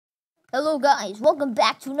Hello guys, welcome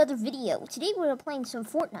back to another video. Today we're playing some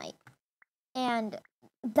Fortnite and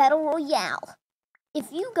Battle Royale.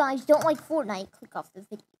 If you guys don't like Fortnite, click off the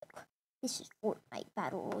video. This is Fortnite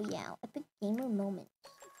Battle Royale. Epic gamer moments.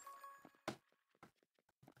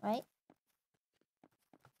 Right?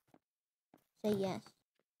 Say yes.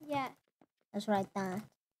 Yeah. That's what I thought.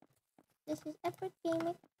 This is epic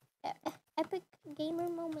gamer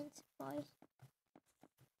moments, boys.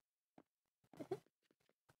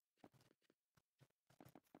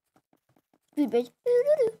 Bitch.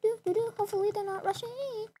 Hopefully they're not rushing.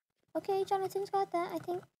 Okay, Jonathan's got that, I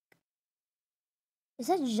think. Is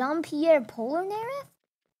that Jean-Pierre Polnareff?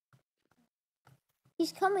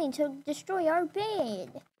 He's coming to destroy our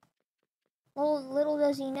bed. Well, little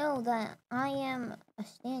does he know that I am a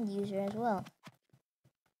stand user as well.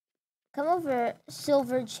 Come over,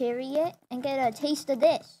 Silver Chariot, and get a taste of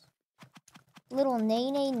this. Little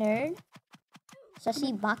nay-nay nerd.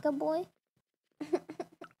 Sussy baka boy.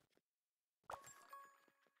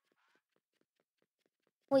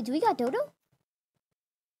 Wait, do we got Dodo?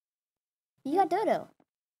 You got Dodo.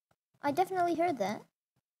 I definitely heard that.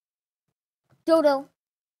 Dodo.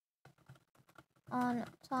 On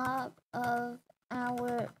top of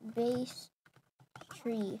our base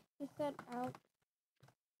tree. He said out.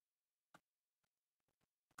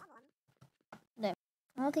 There.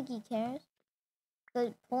 I don't think he cares.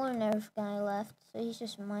 The polar nerve guy left, so he's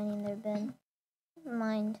just minding their bed. Never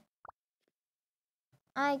mind.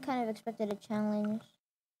 I kind of expected a challenge.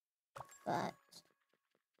 But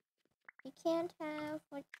you can't have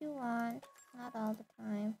what you want, not all the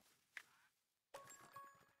time.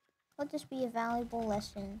 Let this be a valuable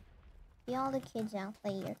lesson. Be all the kids out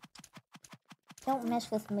there. Don't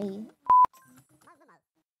mess with me.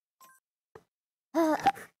 Now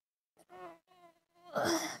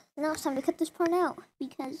it's time to cut this part out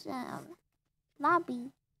because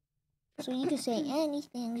lobby. So you can say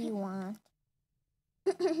anything you want.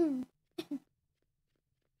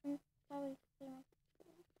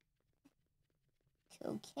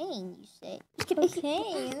 Cocaine, you say?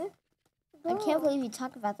 Cocaine? I can't believe you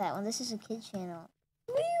talk about that when this is a kid channel.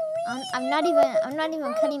 What do you mean? I'm not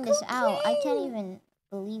even cutting this out. I can't even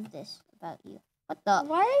believe this about you. What the?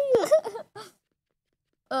 Why are you?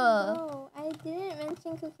 No, I didn't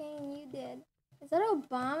mention cocaine. You did. Is that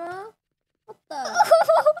Obama? What the?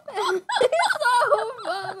 I saw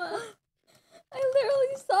Obama. I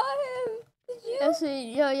literally saw him. Did you?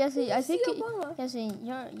 Yes, I think Obama.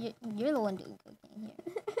 you're the one doing cocaine here.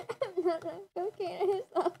 I'm not on cocaine. I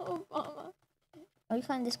saw Obama. Are you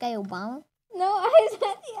calling this guy Obama? No, I said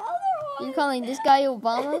the other one. You're calling this guy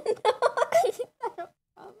Obama? No, I said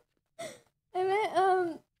Obama. I meant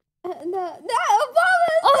Obama.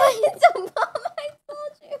 Oh, It's Obama. I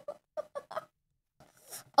told you.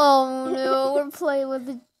 Oh no, we're playing with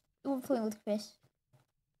Chris.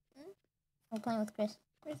 We're playing with Chris.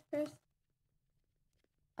 Where's Chris?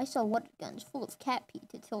 I saw water guns full of cat pee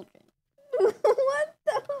to children. What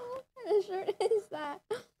the? What kind of shirt is that?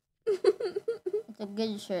 It's a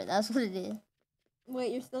good shirt, that's what it is.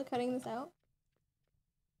 Wait, you're still cutting this out?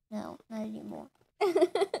 No, not anymore.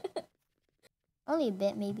 Only a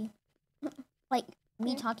bit, maybe. Like,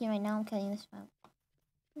 me talking right now, I'm cutting this out.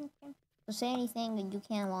 Okay. So say anything that you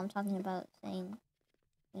can while I'm talking about saying,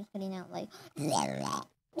 I'm just cutting out, like,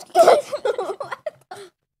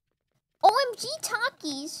 OMG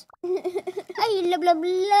Talkies! I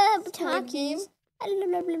love Talkies! I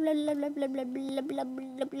love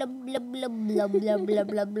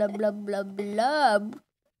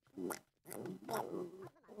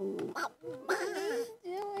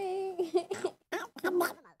Doing?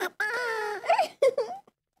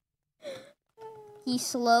 He's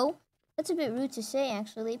slow. That's a bit rude to say,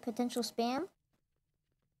 actually. Potential spam.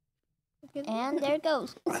 And there it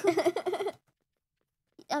goes.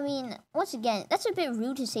 I mean, once again, that's a bit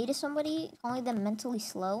rude to say to somebody, calling them mentally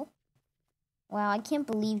slow. Wow, I can't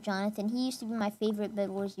believe Jonathan. He used to be my favorite Bed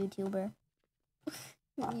Wars YouTuber.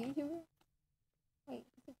 YouTuber? Wait.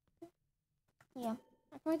 Yeah.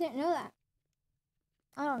 How come I didn't know that?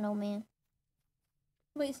 I don't know, man.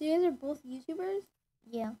 Wait, so you guys are both YouTubers?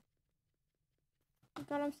 Yeah. Oh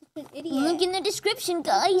God, I'm such an idiot. Link in the description,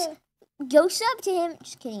 guys. Go sub to him.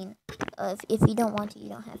 Just kidding. If you don't want to, you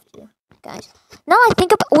don't have to, guys. Now I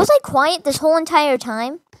think about, was I quiet this whole entire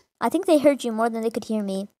time? I think they heard you more than they could hear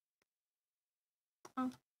me.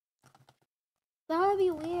 Oh. That would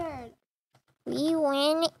be weird. We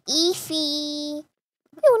win, Eefy.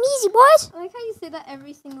 We win easy, boys. I like how you say that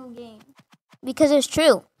every single game. Because it's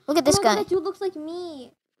true. Look at this Oh my God, guy. that dude looks like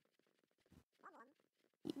me.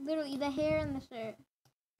 Literally, the hair and the shirt.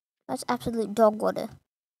 That's absolute dog water.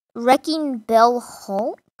 Wrecking Bell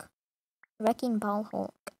Hulk? Wrecking Ball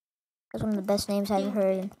Hulk. That's one of the best names I've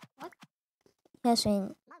heard. What? Yes, I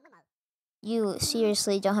mean, you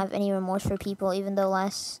seriously don't have any remorse for people, even though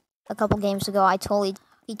a couple games ago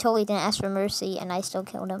he totally didn't ask for mercy and I still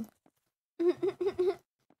killed him. This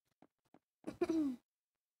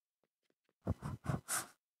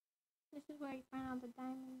is where you find all the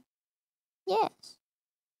diamonds. Yes.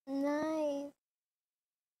 Nice.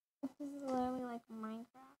 This is literally like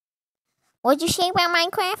Minecraft. What'd you say about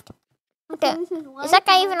Minecraft? Okay, Is that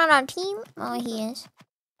guy even on our team? Oh, he is.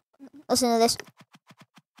 Listen to this.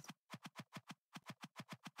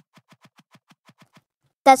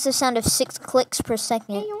 That's the sound of 6 clicks per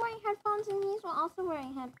second. Hey, you're wearing headphones and these were also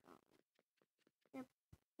wearing headphones.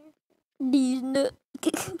 These nuts.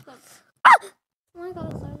 Oh my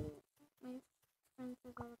god, sorry. My friend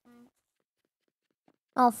says all the time.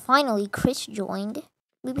 Oh, finally, Chris joined.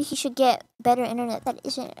 Maybe he should get better internet that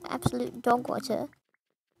isn't absolute dog water.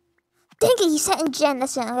 Dang it, he's setting Gen.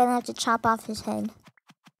 That's it. I'm gonna have to chop off his head.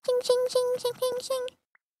 Ching, ching, ching, ching, ching, ching.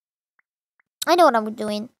 I know what I'm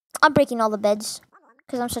doing. I'm breaking all the beds.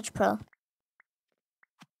 Because I'm such a pro.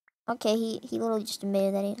 Okay, he literally just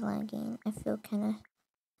admitted that he's lagging. I feel kind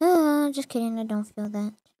of... just kidding, I don't feel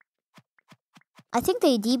that. I think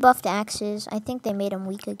they debuffed axes. I think they made him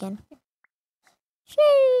weak again.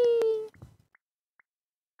 Shee.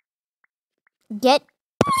 Get...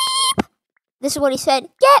 Bleep. This is what he said.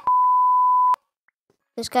 Get...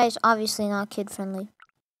 This guy is obviously not kid-friendly.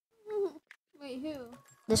 Wait, who?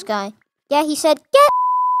 This guy. Yeah, he said, get...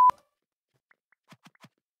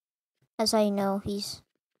 As I know, he's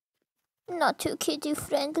not too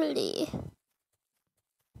kiddie-friendly.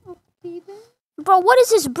 Okay, then. Bro, what is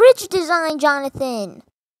this bridge design, Jonathan?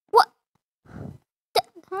 What?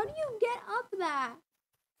 How do you get up that?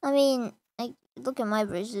 I mean, look at my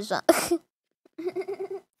bridge design.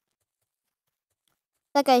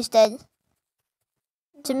 That guy's dead.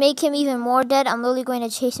 To make him even more dead, I'm literally going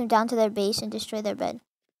to chase him down to their base and destroy their bed.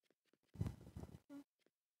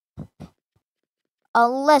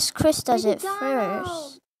 Unless Chris does it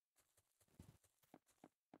first.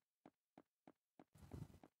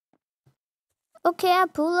 Okay, I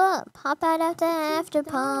pull up. Hop out at the after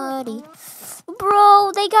party.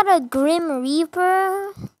 Bro, they got a Grim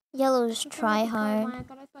Reaper. Yellow's try hard. I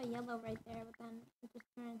thought I saw yellow right there, but then it just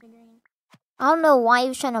turned into green. I don't know why he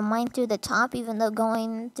was trying to mine through the top, even though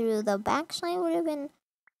going through the backside would have been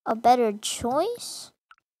a better choice.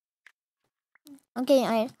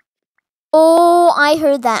 Okay, Oh, I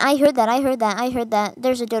heard that.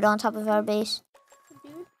 There's a dodo on top of our base.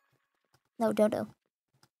 Dude? No, dodo.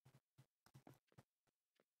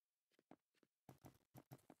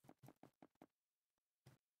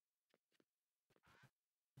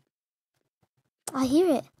 I hear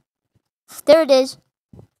it. There it is.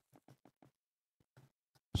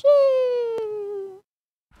 Shoo.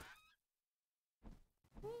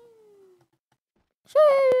 Shoo.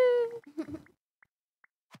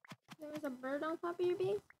 There was a bird on top of your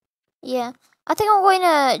base? Yeah. I think I'm going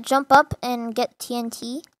to jump up and get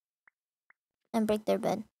TNT and break their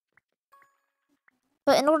bed.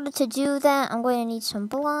 But in order to do that, I'm going to need some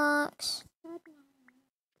blocks.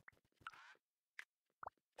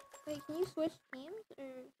 Wait, can you switch teams or?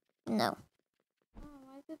 No. Oh,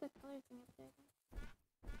 why is it the color thing up there?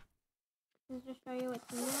 Does it just show you what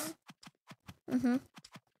team you're on? Mm-hmm.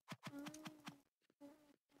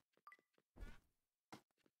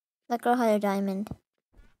 That girl had a diamond.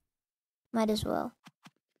 Might as well.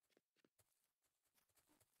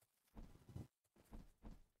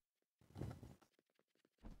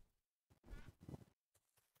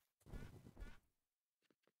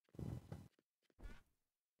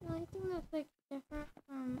 The only thing that's like different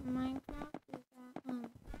from Minecraft is that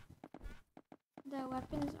the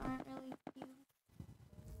weapons aren't really cute.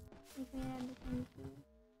 Like made out of the same food.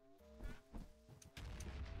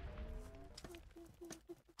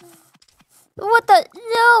 What the?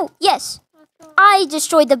 No! Yes! I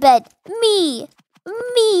destroyed the bed. Me!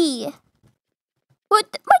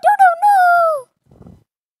 What? My dodo, no!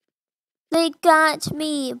 They got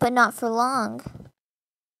me, but not for long.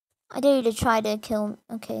 I dare you to try to kill...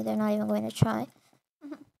 Okay, they're not even going to try.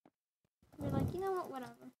 They're like, you know what,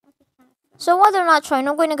 whatever. So while they're not trying,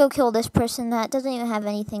 I'm going to go kill this person that doesn't even have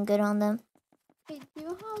anything good on them. Wait, do you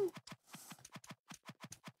have...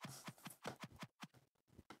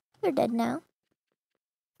 They're dead now.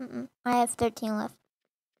 I have 13 left.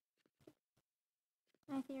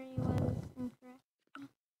 My theory was incorrect.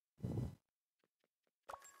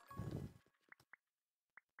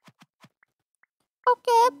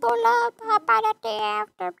 Okay, pull up, hop out at the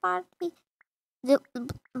after party. The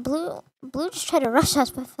blue just tried to rush us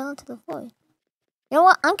but fell into the void. You know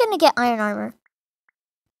what? I'm gonna get iron armor.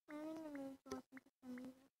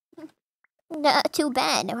 Too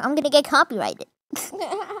bad. I'm gonna get copyrighted.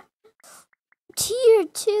 Tier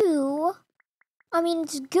 2? I mean,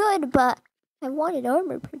 it's good, but I wanted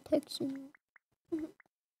armor protection.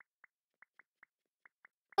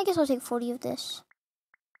 I guess I'll take 40 of this.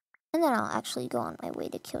 And then I'll actually go on my way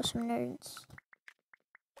to kill some nerds.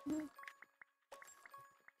 And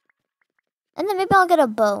then maybe I'll get a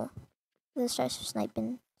bow. Let's start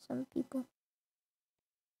sniping some people.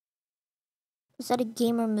 Is that a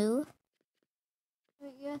gamer move?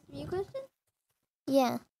 Wait, you asked me a question?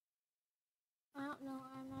 Yeah. I don't know.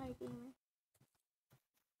 I'm not a gamer.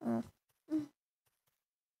 Oh.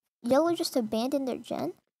 Yellow just abandoned their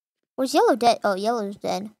gen? Where's Yellow dead? Oh, Yellow's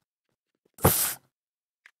dead.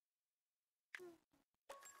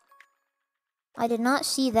 I did not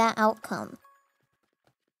see that outcome.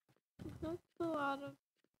 That's a lot of...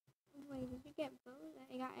 Wait, did you get bows?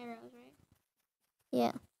 I got arrows, right?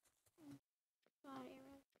 Yeah. A lot of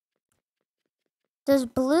arrows. Does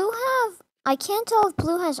blue have... I can't tell if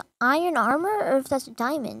blue has iron armor or if that's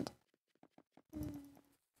diamond.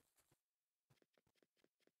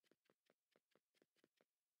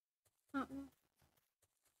 I don't know.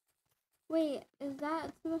 Wait, is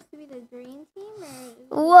that supposed to be the green team or? Is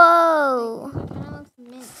Whoa! it kind of looks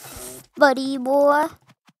mint. So Buddy boy.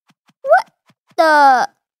 What the?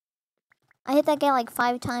 I hit that guy like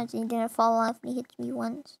 5 times and he didn't fall off and he hit me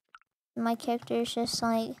once. And my character is just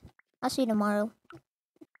like, I'll see you tomorrow.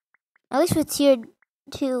 At least with tier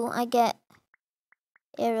 2, I get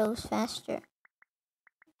arrows faster.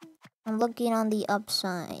 I'm looking on the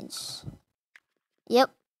upsides.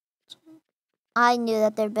 Yep. I knew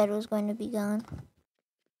that their bed was going to be gone.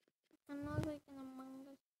 I know it's like an Among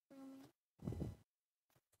Us room.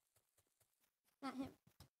 Not him.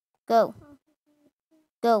 Go.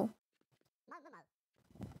 Go.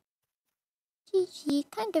 GG,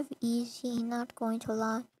 kind of easy, not going to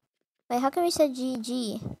lie. Wait, how come we said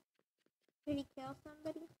GG? Did he kill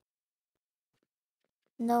somebody?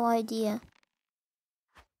 No idea.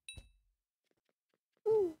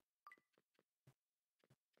 Ooh.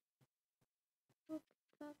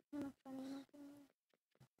 That's kind of funny.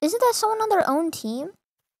 Isn't that someone on their own team?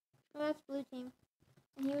 Oh, that's blue team.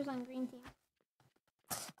 And he was on green team.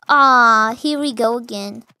 Ah, here we go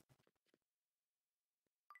again.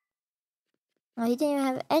 Oh, he didn't even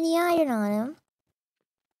have any iron on him.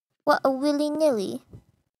 What a willy-nilly.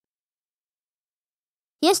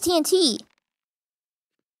 He has TNT.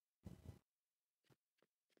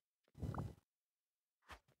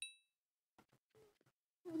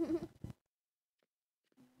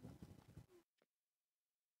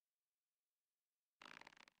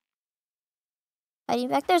 Hiding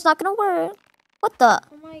back there is not gonna work. What the?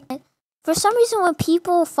 Oh my god. For some reason, when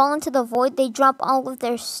people fall into the void, they drop all of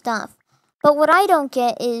their stuff. But what I don't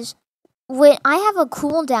get is when I have a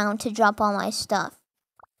cooldown to drop all my stuff.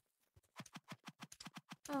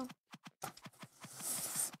 Oh.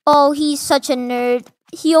 Oh, he's such a nerd.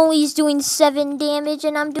 He only is doing 7 damage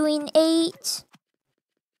and I'm doing 8.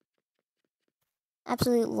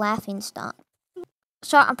 Absolute laughing stock.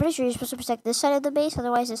 So I'm pretty sure you're supposed to protect this side of the base,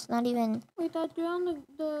 otherwise it's not even... Wait, that dude on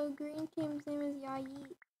the green team's name is Yai.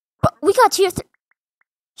 But we got tier 3.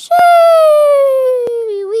 Shee!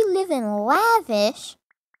 We live in lavish.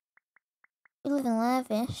 We live in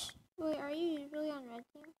lavish. Wait, are you usually on red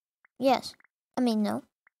team? Yes. I mean, no.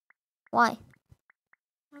 Why?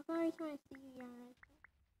 How come every time I see you, you're on red team?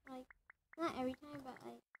 Like, not every time, but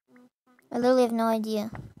like, most times. I literally have no idea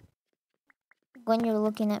when you're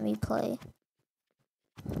looking at me play.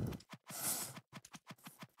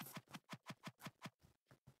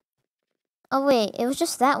 Oh wait, it was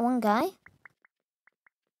just that one guy?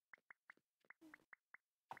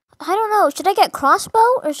 I don't know, should I get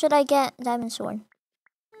crossbow or should I get diamond sword?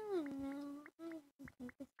 I don't know. I can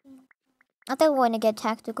take this game. I think I'm going to get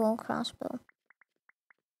tactical crossbow.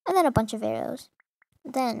 And then a bunch of arrows.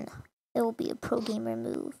 Then it will be a pro gamer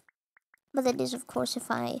move. But that is, of course,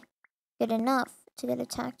 if I get enough to get a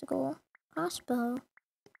tactical crossbow.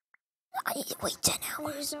 I need to wait 10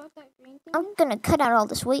 Wait, is hours. that what that green thing I'm gonna cut out all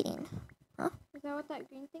this waiting. Is that what that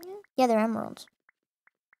green thing is? Yeah, they're emeralds.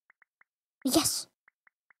 Yes!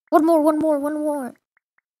 One more.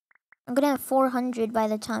 I'm gonna have 400 by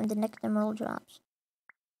the time the next emerald drops.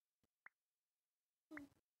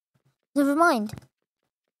 Never mind.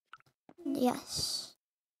 Yes.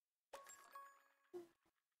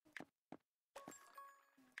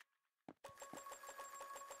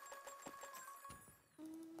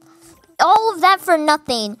 All of that for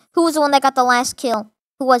nothing. Who was the one that got the last kill?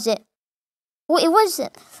 Who was it? Well, it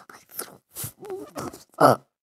wasn't.